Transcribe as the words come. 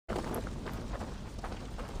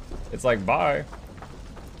It's like, bye.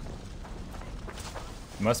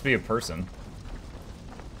 Must be a person.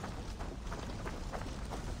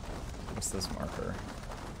 What's this marker?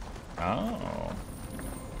 Oh.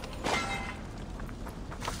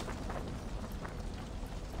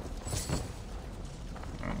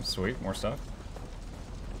 Oh, sweet, more stuff.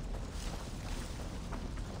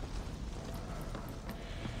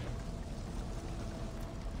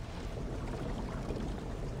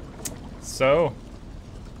 So,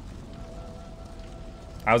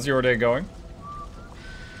 how's your day going?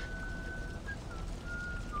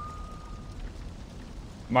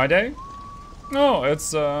 My day? No,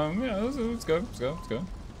 it's yeah, it's good, it's good, it's good.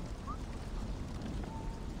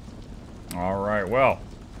 All right, well,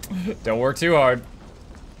 don't work too hard.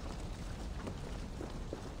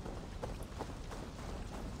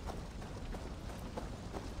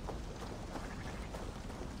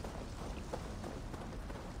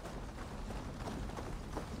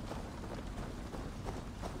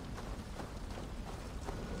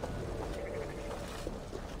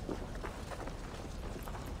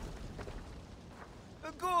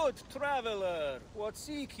 Traveler, what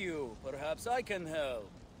seek you? Perhaps I can help.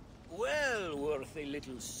 Well worth a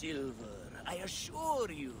little silver, I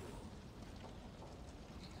assure you.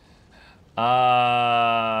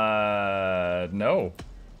 No.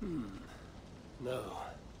 No.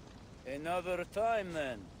 Another time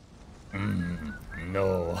then.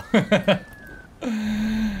 No.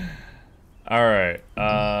 All right.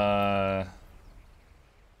 Oh,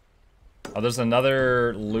 there's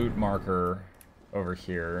another loot marker over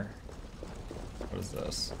here. What is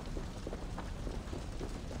this?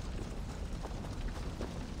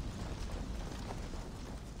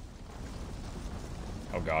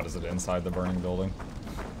 Oh god, is it inside the burning building?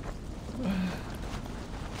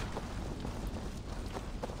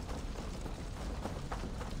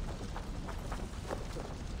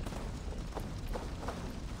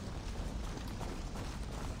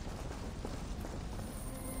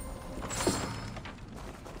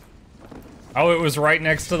 Oh, it was right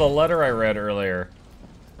next to the letter I read earlier.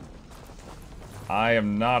 I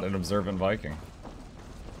am not an observant Viking.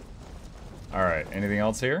 Alright, anything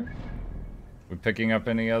else here? We picking up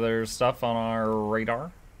any other stuff on our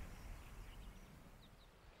radar?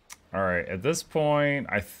 Alright, at this point,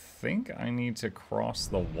 I think I need to cross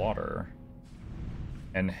the water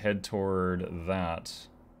and head toward that.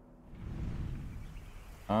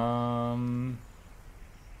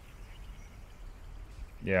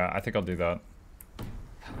 Yeah, I think I'll do that.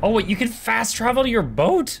 Oh, wait, you can fast travel to your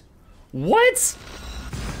boat? What?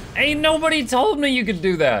 Ain't nobody told me you could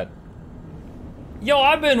do that. Yo,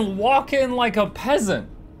 I've been walking like a peasant.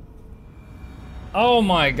 Oh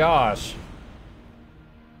my gosh.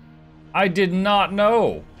 I did not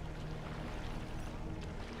know.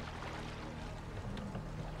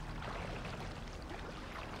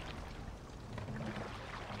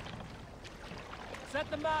 Set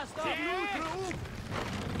the mast up, Mukluk!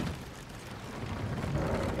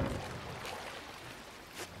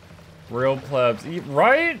 Real plebs,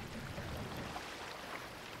 right?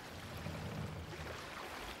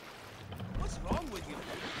 What's wrong with you?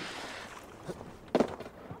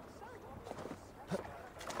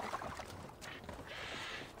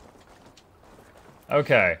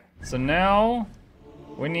 Okay, so now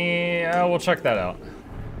we need, we'll check that out.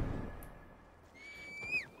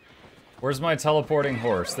 Where's my teleporting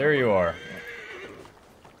horse? There you are.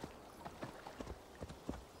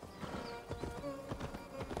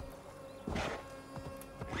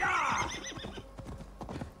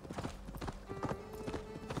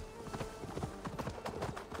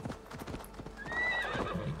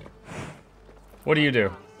 What do you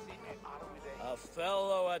do? A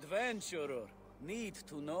fellow adventurer need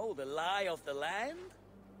to know the lie of the land?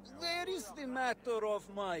 There is the matter of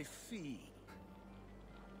my fee.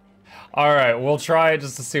 All right, we'll try it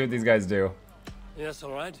just to see what these guys do. Yes,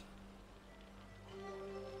 all right.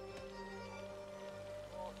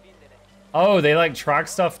 Oh, they like track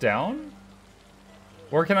stuff down?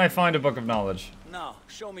 Where can I find a book of knowledge? Now,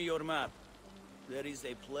 show me your map. There is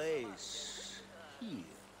a place here.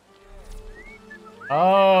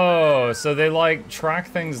 Oh, so they like track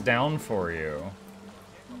things down for you.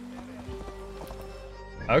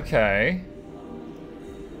 Okay.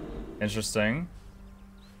 Interesting.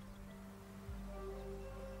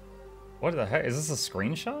 What the heck? Is this a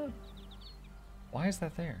screenshot? Why is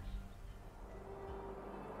that there?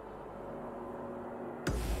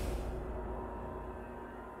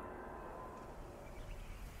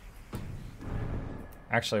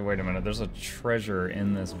 Actually, wait a minute. There's a treasure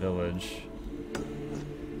in this village.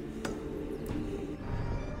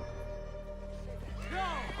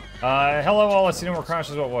 Hello all, I see no more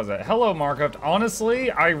crashes, what was it? Hello Markup.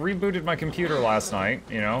 Honestly, I rebooted my computer last night,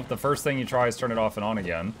 you know, the first thing you try is turn it off and on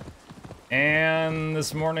again. And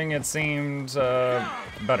this morning it seemed,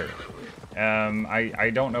 better.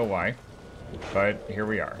 I don't know why, but here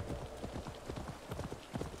we are.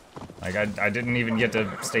 Like, I didn't even get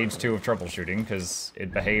to stage 2 of troubleshooting, because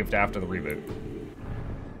it behaved after the reboot.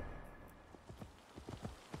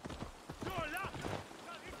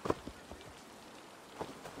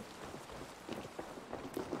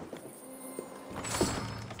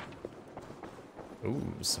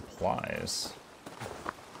 Ooh, supplies.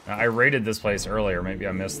 Now, I raided this place earlier, maybe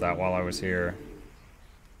I missed that while I was here.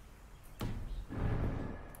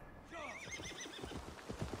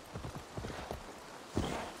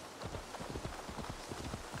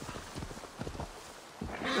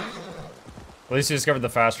 At least you discovered the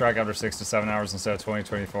fast track after 6 to 7 hours instead of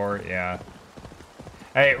 2024. Yeah.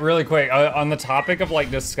 Hey, really quick, on the topic of like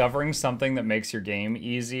discovering something that makes your game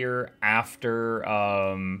easier after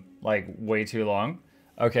like way too long.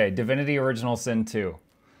 Okay, Divinity Original Sin 2.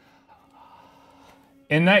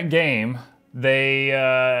 In that game,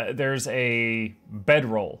 there's a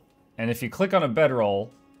bedroll, and if you click on a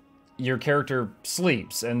bedroll, your character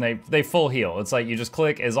sleeps and they full heal. It's like you just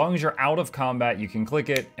click, as long as you're out of combat, you can click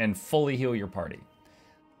it and fully heal your party.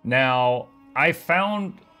 Now, I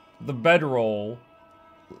found the bedroll,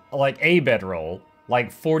 like a bedroll,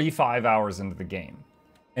 like 45 hours into the game.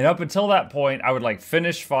 And up until that point, I would like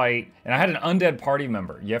finish fight, and I had an undead party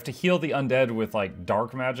member. You have to heal the undead with like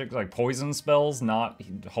dark magic, like poison spells, not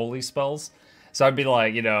holy spells. So I'd be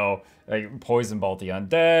like, you know, like poison bolt the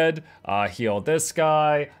undead, heal this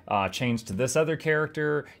guy, change to this other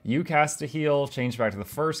character, you cast a heal, change back to the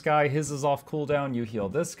first guy, his is off cooldown, you heal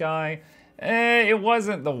this guy. It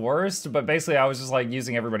wasn't the worst, but basically I was just like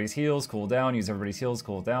using everybody's heals, cool down, use everybody's heals,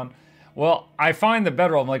 cool down. Well, I find the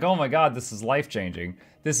bedroll, I'm like, oh my god, this is life-changing.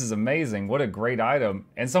 This is amazing, what a great item.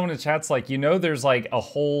 And someone in chat's like, you know there's like a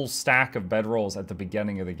whole stack of bedrolls at the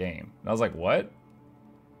beginning of the game. And I was like, what?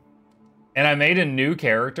 And I made a new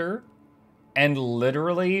character, and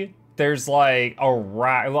literally there's like a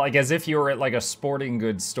rack, like as if you were at like a sporting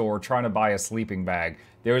goods store trying to buy a sleeping bag.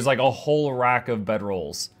 There was like a whole rack of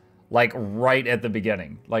bedrolls, like right at the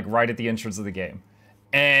beginning, like right at the entrance of the game.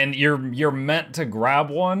 And you're meant to grab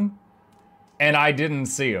one, and I didn't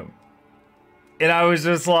see him. And I was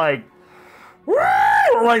just like, woo!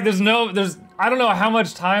 Like I don't know how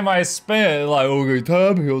much time I spent, like, okay,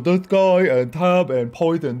 tab, heal this guy, and tab, and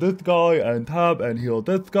poison this guy, and tab, and heal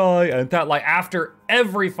this guy, and tab, like, after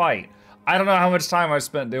every fight. I don't know how much time I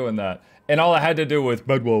spent doing that. And all I had to do was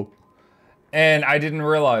bedroll. And I didn't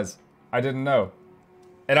realize. I didn't know.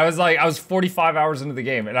 And I was like, I was 45 hours into the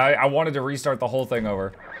game, and I wanted to restart the whole thing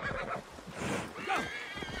over.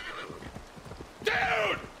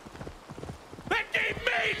 Dude! That game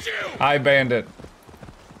made you! I banned it.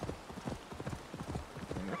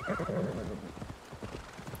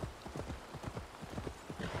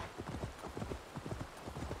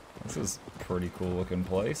 This is a pretty cool looking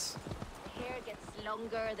place. The hair gets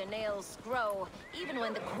longer, the nails grow, even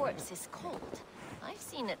when the corpse is cold. I've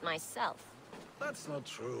seen it myself. That's not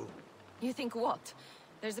true. You think what?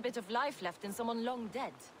 There's a bit of life left in someone long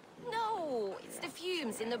dead. No, it's the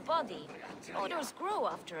fumes in the body. Odors grow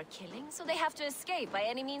after a killing, so they have to escape by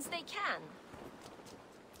any means they can.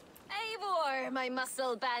 Eivor, my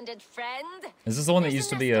muscle-banded friend. Is this the one that used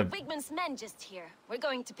to be a... Wigman's men just here. We're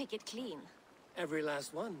going to pick it clean. Every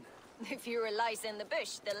last one. The fewer lice in the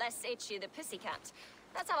bush, the less itchy the pussycat.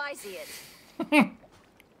 That's how I see it.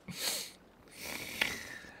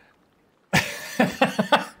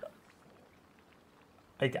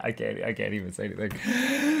 I can't even say anything.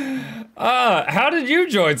 How did you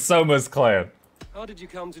join Soma's clan? How did you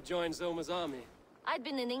come to join Zoma's army? I'd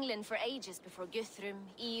been in England for ages before Guthrum,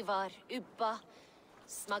 Ivar, Ubba,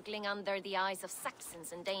 smuggling under the eyes of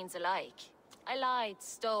Saxons and Danes alike. I lied,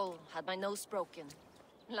 stole, had my nose broken.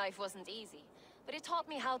 Life wasn't easy, but it taught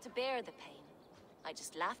me how to bear the pain. I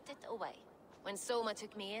just laughed it away. When Soma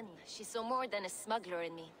took me in, she saw more than a smuggler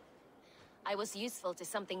in me. I was useful to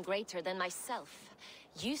something greater than myself.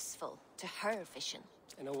 Useful to her vision.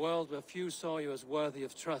 In a world where few saw you as worthy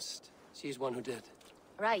of trust, she's one who did.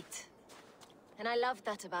 Right. And I love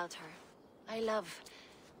that about her. I love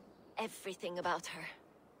everything about her.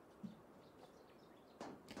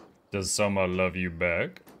 Does Soma love you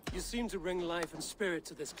back? You seem to bring life and spirit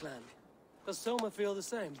to this clan. Does Soma feel the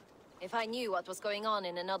same? If I knew what was going on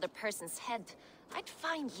in another person's head, I'd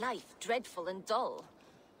find life dreadful and dull.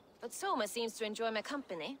 But Soma seems to enjoy my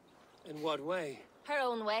company. In what way? Her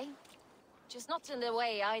own way. Just not in the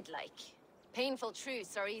way I'd like. Painful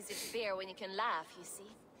truths are easy to bear when you can laugh, you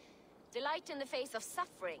see. Delight in the face of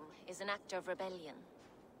suffering is an act of rebellion.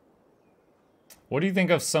 What do you think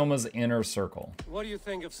of Soma's inner circle? What do you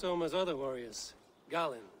think of Soma's other warriors?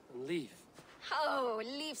 Galen and Leaf? Oh,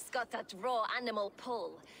 Leaf's got that raw animal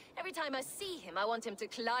pull. Every time I see him, I want him to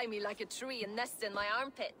climb me like a tree and nest in my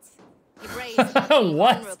armpits. He braves about being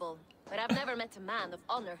What? vulnerable, but I've never met a man of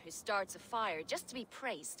honor who starts a fire just to be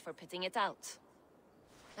praised for putting it out.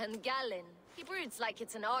 And Galen, he broods like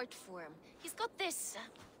it's an art form. He's got this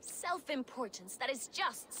self-importance that is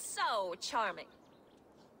just so charming.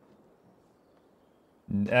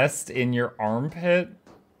 Nest in your armpit?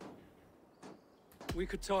 We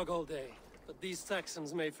could talk all day, but these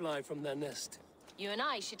Saxons may fly from their nest. You and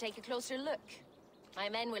I should take a closer look. My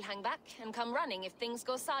men will hang back and come running if things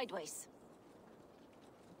go sideways.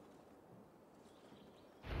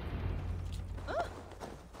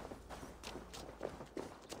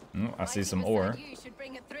 I see some ore. You should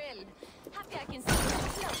bring a thrill. Happy I can see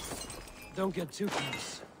you close. Don't get too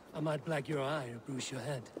close. I might black your eye or bruise your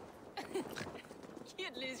head.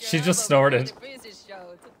 You'd lose your She just elbow snorted. before the bruises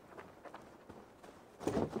showed.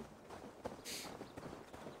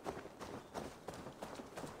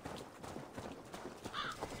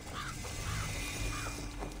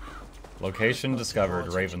 Location discovered,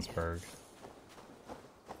 Ravensburg.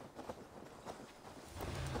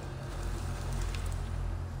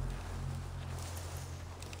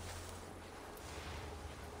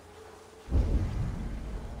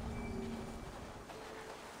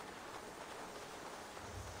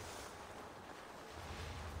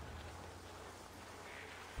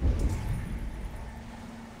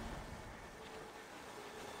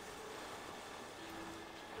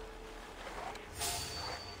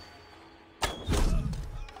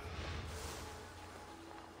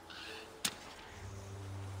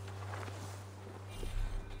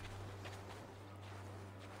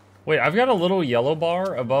 Wait, I've got a little yellow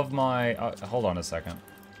bar above my... hold on a second.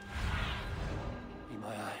 Be my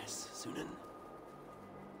eyes, Sunan.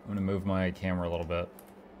 I'm gonna move my camera a little bit.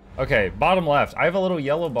 Okay, bottom left. I have a little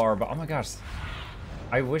yellow bar, but oh my gosh.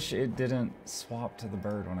 I wish it didn't swap to the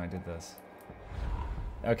bird when I did this.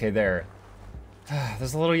 Okay, there.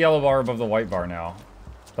 There's a little yellow bar above the white bar now.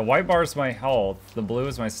 The white bar is my health. The blue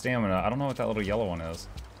is my stamina. I don't know what that little yellow one is.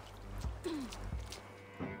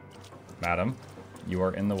 Madam, you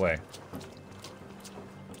are in the way.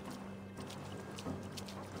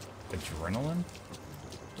 Adrenaline?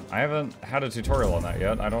 I haven't had a tutorial on that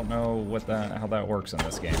yet. I don't know what how that works in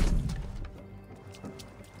this game.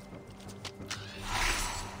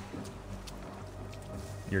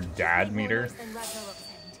 Your dad meter?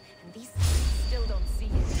 And these still don't see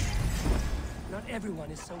it. Not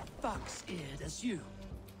everyone is so fox-eared as you.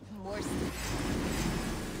 More so.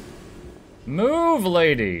 Move,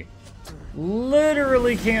 lady!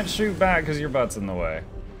 Literally can't shoot back because your butt's in the way.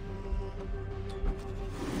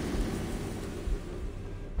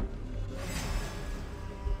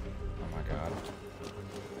 Oh my god.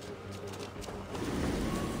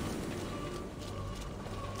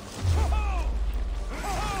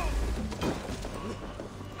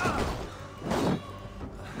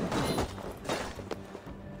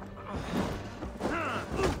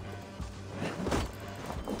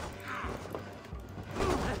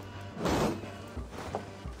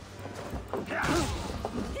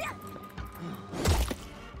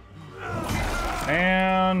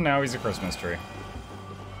 And now he's a Christmas tree.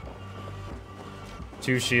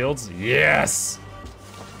 2 shields? Yes!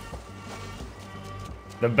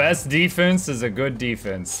 The best defense is a good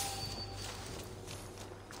defense.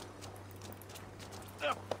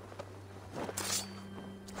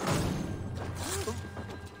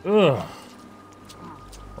 Ugh.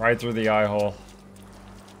 Right through the eye hole.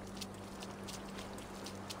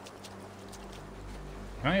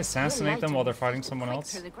 Can I assassinate them while they're fighting someone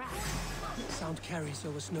else? Sound carries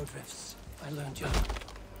over snowdrifts. I learned you.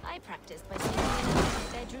 I practiced by sleeping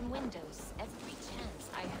in bedroom windows every chance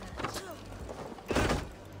I had.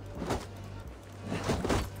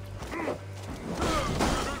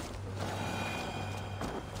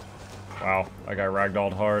 Wow, that guy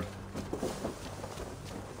ragdolled hard.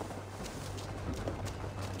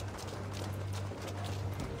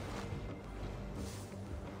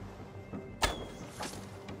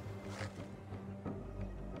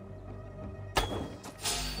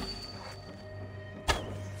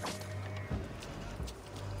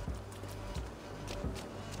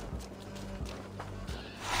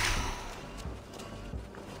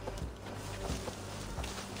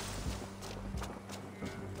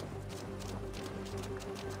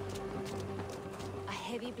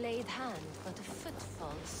 Blade hand, but a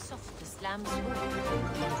footfall soft as lamb's wool.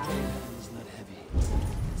 It's not heavy.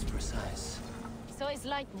 It's precise. So is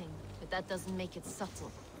lightning. but that doesn't make it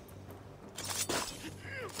subtle.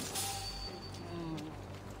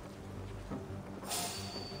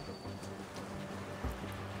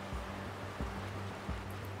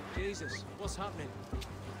 Jesus, what's happening?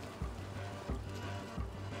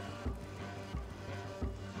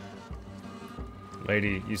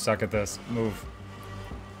 Lady, you suck at this. Move.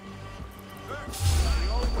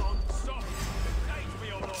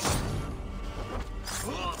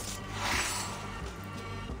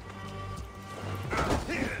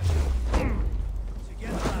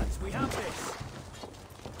 Together, lads, we have this.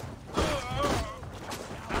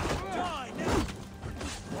 Die now.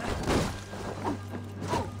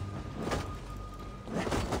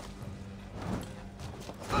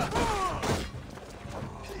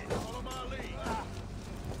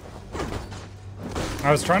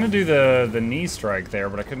 I was trying to do the knee strike there,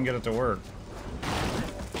 but I couldn't get it to work.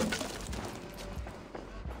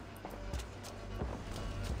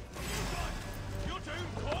 Your doom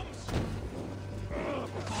comes.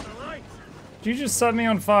 Did you just set me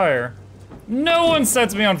on fire? No one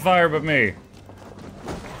sets me on fire but me.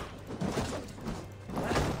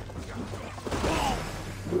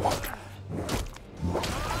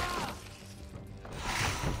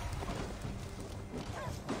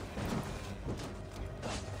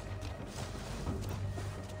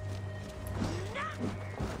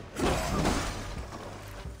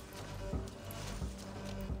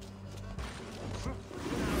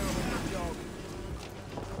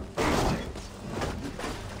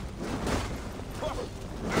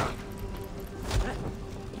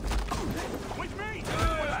 With me.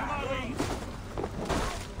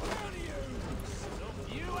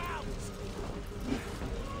 You out.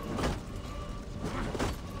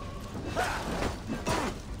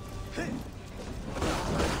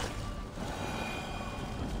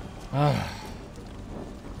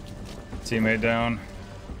 Teammate down.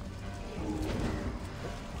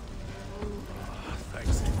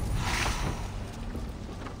 Thanks.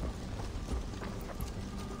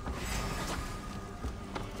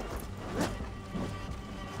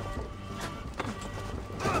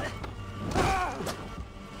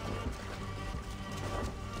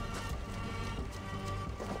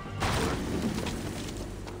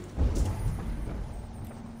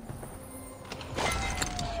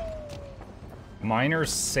 Minor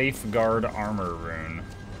safeguard armor rune.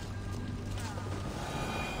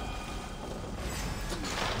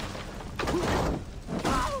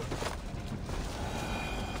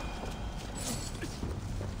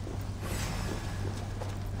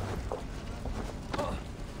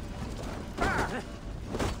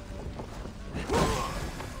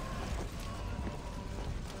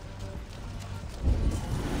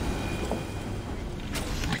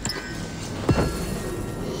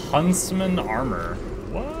 Huntsman armor.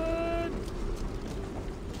 What?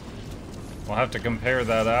 We'll have to compare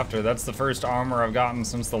that after. That's the first armor I've gotten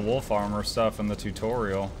since the wolf armor stuff in the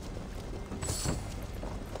tutorial.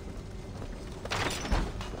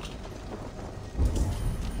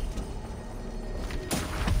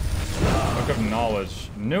 Book of Knowledge.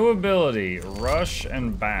 New ability, Rush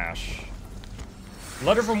and Bash.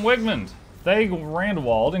 Letter from Wigmund. Theg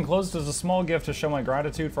Randwald, enclosed as a small gift to show my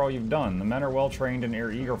gratitude for all you've done. The men are well trained and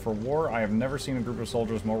are eager for war. I have never seen a group of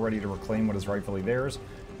soldiers more ready to reclaim what is rightfully theirs,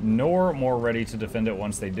 nor more ready to defend it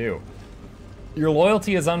once they do. Your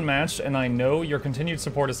loyalty is unmatched, and I know your continued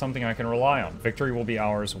support is something I can rely on. Victory will be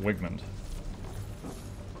ours, Wigmund.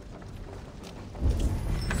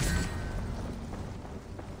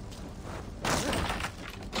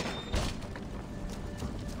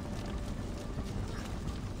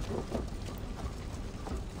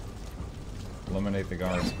 Eliminate the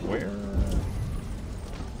guards. Where?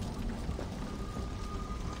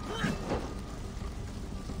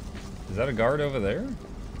 Is that a guard over there?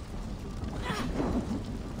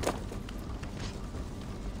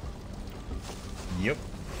 Yep.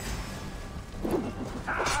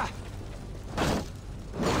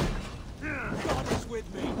 God is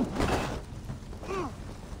with me.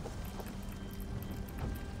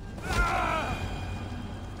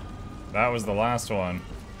 That was the last one.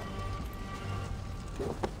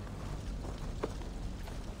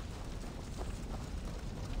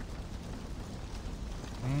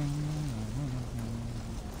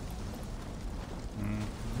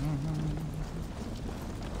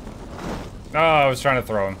 Oh, I was trying to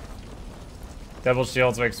throw him. Double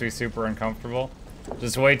shields makes me super uncomfortable.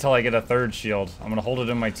 Just wait till I get a third shield. I'm gonna hold it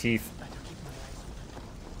in my teeth.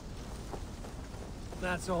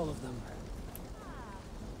 That's all of them.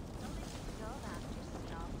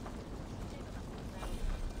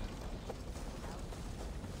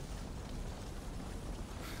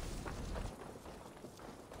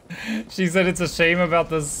 She said it's a shame about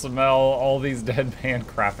the smell, all these dead men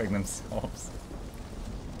crapping themselves.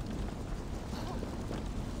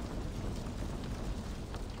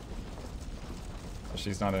 Oh,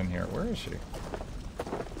 she's not in here. Where is she?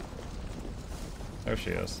 There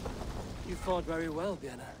she is. You fought very well,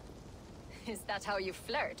 Vienna. Is that how you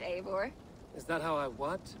flirt, Eivor? Is that how I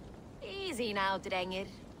what? Easy now, Drengir.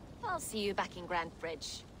 I'll see you back in Grant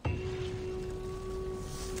Bridge.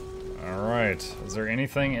 Alright. Is there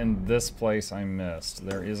anything in this place I missed?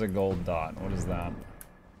 There is a gold dot. What is that?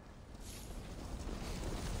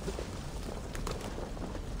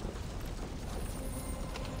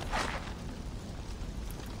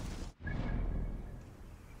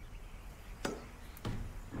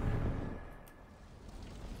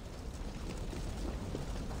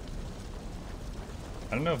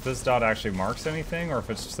 I don't know if this dot actually marks anything or if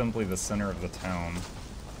it's simply the center of the town.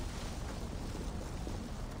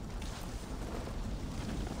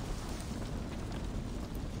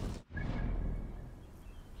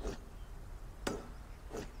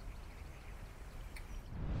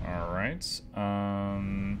 Alright.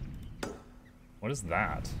 What is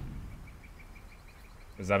that?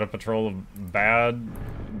 Is that a patrol of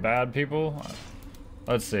bad people?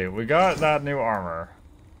 Let's see. We got that new armor.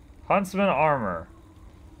 Huntsman armor.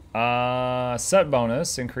 Set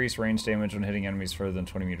bonus, increase range damage when hitting enemies further than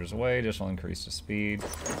 20 meters away, additional increase to speed.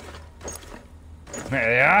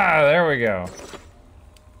 Yeah, there we go.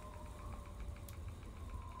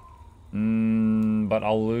 But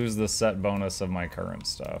I'll lose the set bonus of my current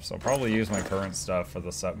stuff, so I'll probably use my current stuff for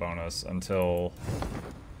the set bonus until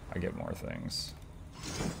I get more things.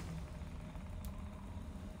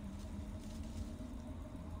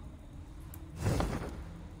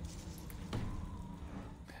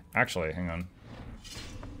 Actually, hang on.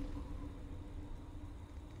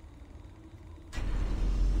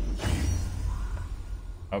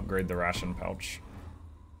 Upgrade the ration pouch.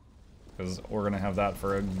 Because we're going to have that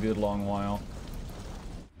for a good long while.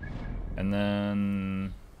 And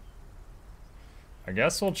then... I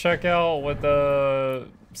guess we'll check out what the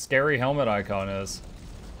scary helmet icon is.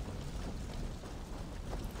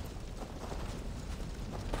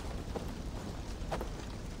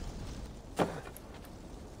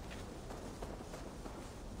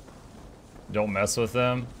 Don't mess with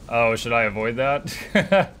them. Oh, should I avoid that?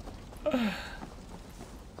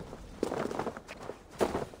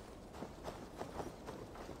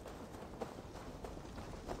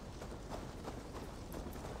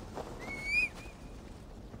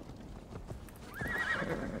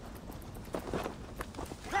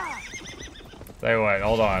 Say what,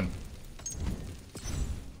 hold on.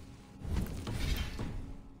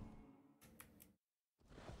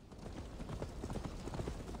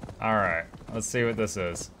 Alright, let's see what this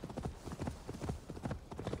is.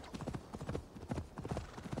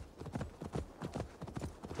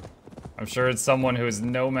 I'm sure it's someone who is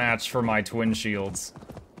no match for my twin shields.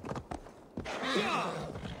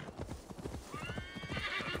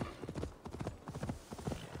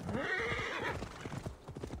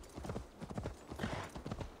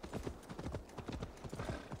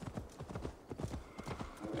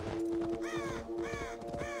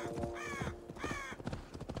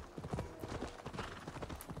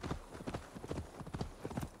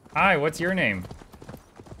 Hi, what's your name?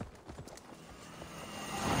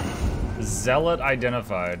 Zealot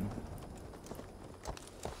identified.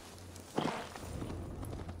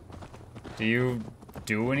 Do you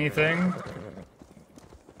do anything?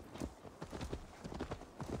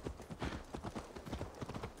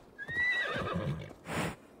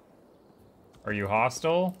 Are you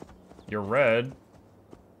hostile? You're red.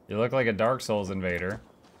 You look like a Dark Souls invader.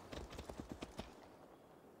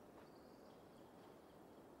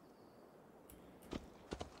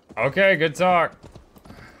 Okay, good talk.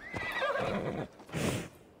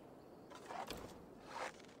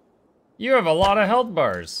 You have a lot of health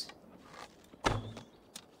bars.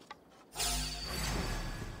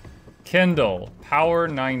 Kindle, Power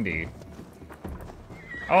 90.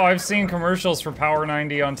 Oh, I've seen commercials for Power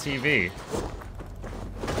 90 on TV.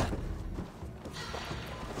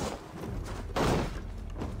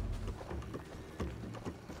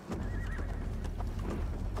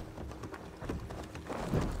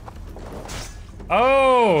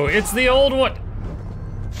 Oh, it's the old one.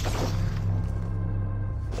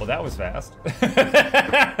 Well, that was fast.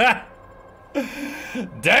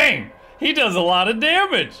 Dang, he does a lot of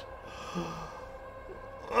damage.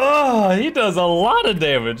 Oh, he does a lot of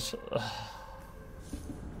damage.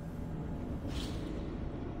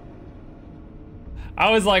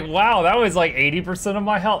 I was like, wow, that was like 80% of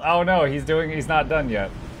my health. Oh no, he's not done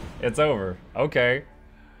yet. It's over. Okay.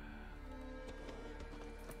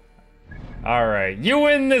 All right, you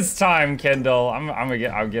win this time, Kendall.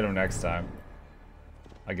 I'll get him next time.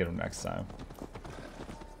 I'll get him next time.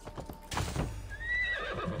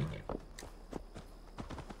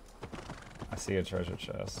 I see a treasure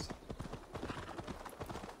chest.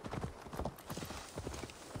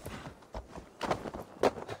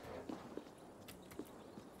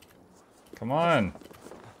 Come on.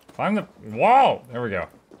 Climb the wall. There we go.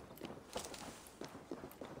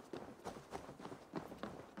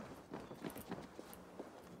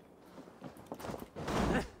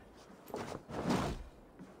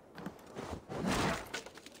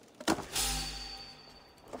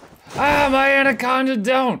 Ah, my anaconda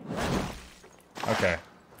don't. Okay,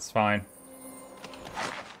 it's fine.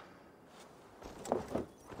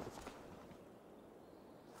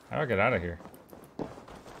 How do I get out of here?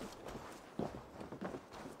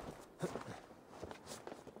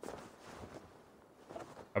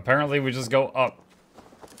 Apparently we just go up.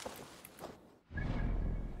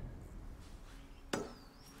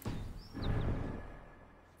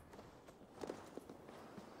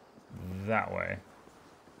 That way.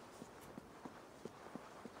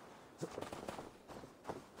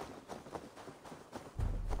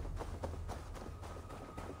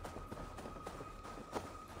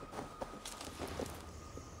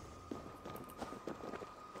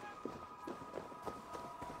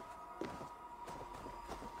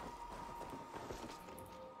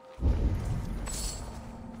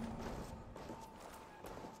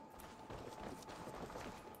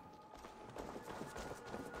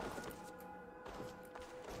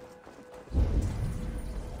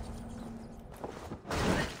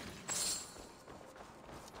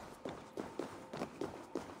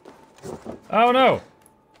 Oh no!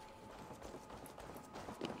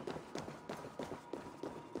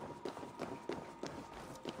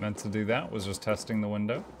 Meant to do that, was just testing the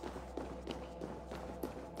window.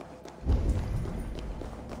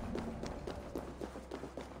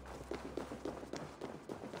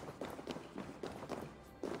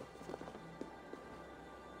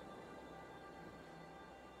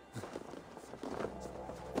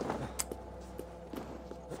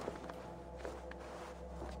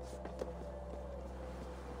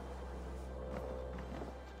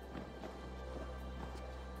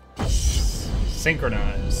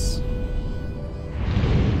 Synchronize.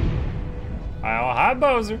 Oh, hi,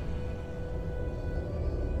 Bowser.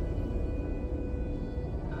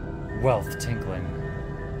 Wealth tinkling.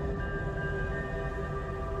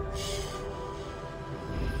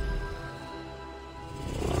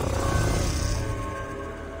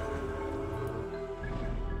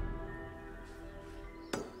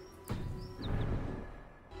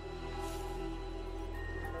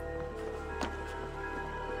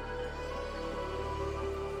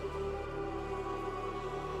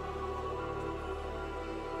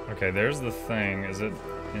 Okay, there's the thing. Is it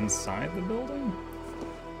inside the building?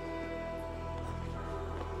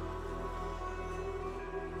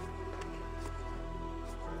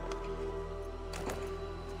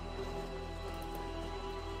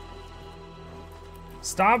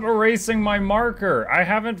 Stop erasing my marker. I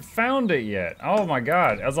haven't found it yet. Oh my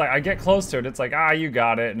god. I was like, I get close to it. It's like, ah, you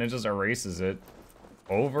got it. And it just erases it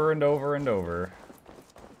over and over and over.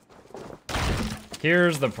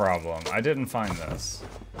 Here's the problem. I didn't find this.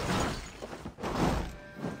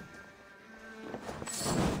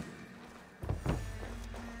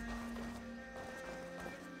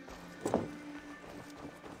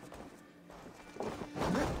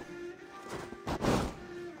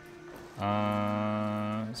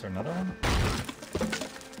 Is there another one?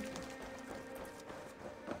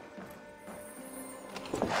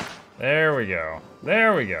 There we go.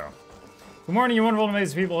 There we go. Good morning, you wonderful and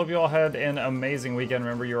amazing people. Hope you all had an amazing weekend.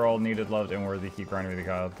 Remember, you're all needed, loved, and worthy. Keep grinding with the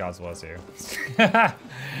God. God bless you.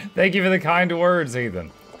 Thank you for the kind words,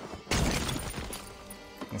 Ethan.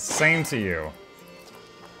 The same to you.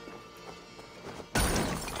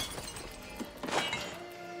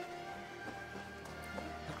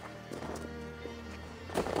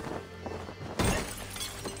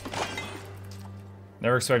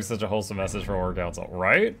 Never expected such a wholesome message for a work council,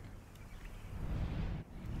 right?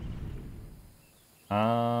 A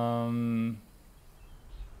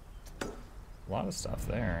lot of stuff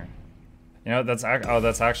there. You know,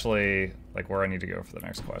 that's actually like where I need to go for the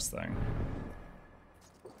next quest thing.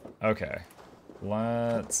 Okay,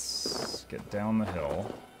 let's get down the hill,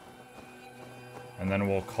 and then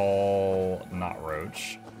we'll call not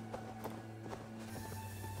Roach.